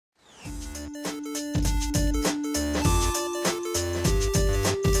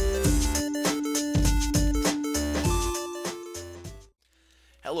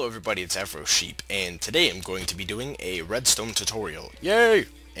everybody, it's Afro Sheep, and today I'm going to be doing a redstone tutorial. Yay!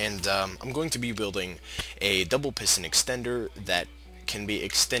 And I'm going to be building a double piston extender that can be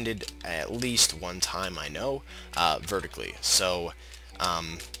extended at least one time, I know, vertically. So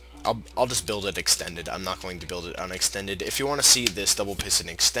I'll just build it extended. I'm not going to build it unextended. If you want to see this double piston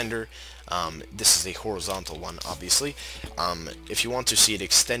extender, this is a horizontal one, obviously. If you want to see it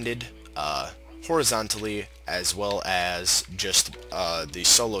extended, horizontally as well as just the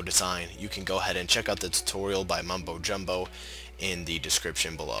solo design, you can go ahead and check out the tutorial by Mumbo in the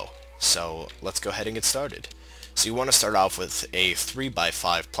description below. So let's go ahead and get started. So you want to start off with a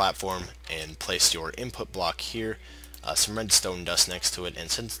 3x5 platform and place your input block here, some redstone dust next to it, and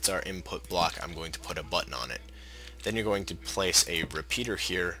since it's our input block, I'm going to put a button on it. Then you're going to place a repeater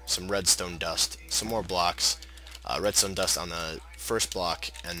here, some redstone dust, some more blocks, redstone dust on the first block,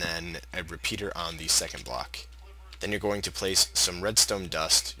 and then a repeater on the second block. Then you're going to place some redstone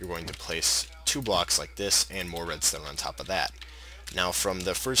dust. You're going to place 2 blocks like this and more redstone on top of that. Now from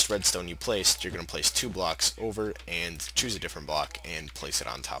the first redstone you placed, you're going to place 2 blocks over and choose a different block and place it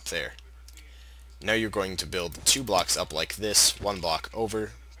on top there. Now you're going to build 2 blocks up like this, 1 block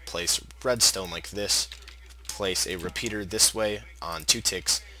over, place redstone like this, place a repeater this way on 2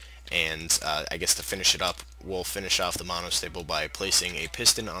 ticks, and I guess to finish it up, we'll finish off the monostable by placing a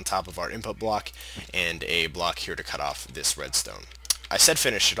piston on top of our input block and a block here to cut off this redstone. I said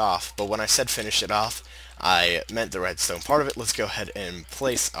finish it off, but when I said finish it off, I meant the redstone part of it. Let's go ahead and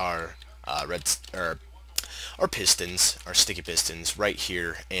place our pistons, our sticky pistons, right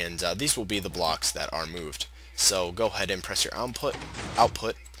here, and these will be the blocks that are moved. So go ahead and press your output,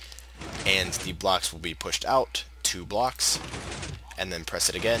 and the blocks will be pushed out 2 blocks, and then press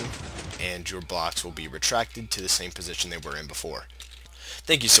it again, and your blocks will be retracted to the same position they were in before.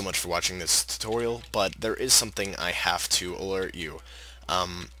 Thank you so much for watching this tutorial, but there is something I have to alert you.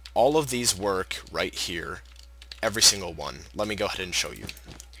 All of these work right here, every single one. Let me go ahead and show you.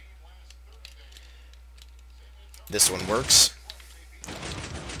 This one works.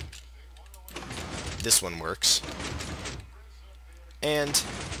 This one works. And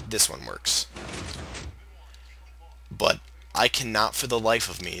this one works. But I cannot for the life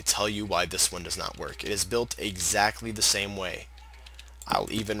of me tell you why this one does not work. It is built exactly the same way. I'll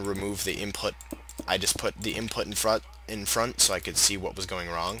even remove the input. I just put the input in front so I could see what was going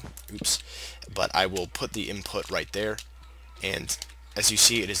wrong. Oops. But I will put the input right there, and as you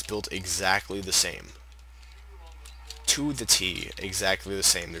see, it is built exactly the same. To the T, exactly the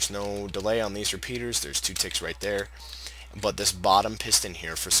same. There's no delay on these repeaters. There's 2 ticks right there. But this bottom piston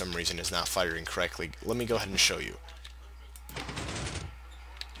here, for some reason, is not firing correctly. Let me go ahead and show you.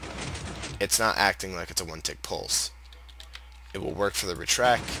 It's not acting like it's a 1-tick pulse. It will work for the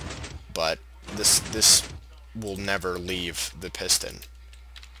retract, but this will never leave the piston.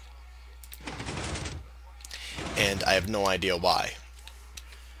 And I have no idea why.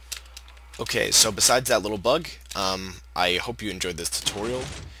 Okay, so besides that little bug, I hope you enjoyed this tutorial.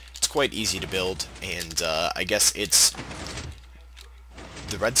 It's quite easy to build, and I guess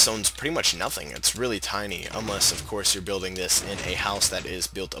the redstone's pretty much nothing. It's really tiny, unless of course you're building this in a house that is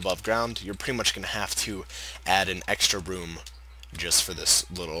built above ground. You're pretty much going to have to add an extra room just for this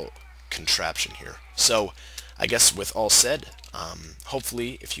little contraption here. So I guess with all said,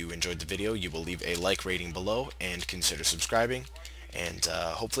 hopefully if you enjoyed the video, you will leave a like rating below and consider subscribing, and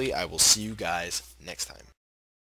hopefully I will see you guys next time.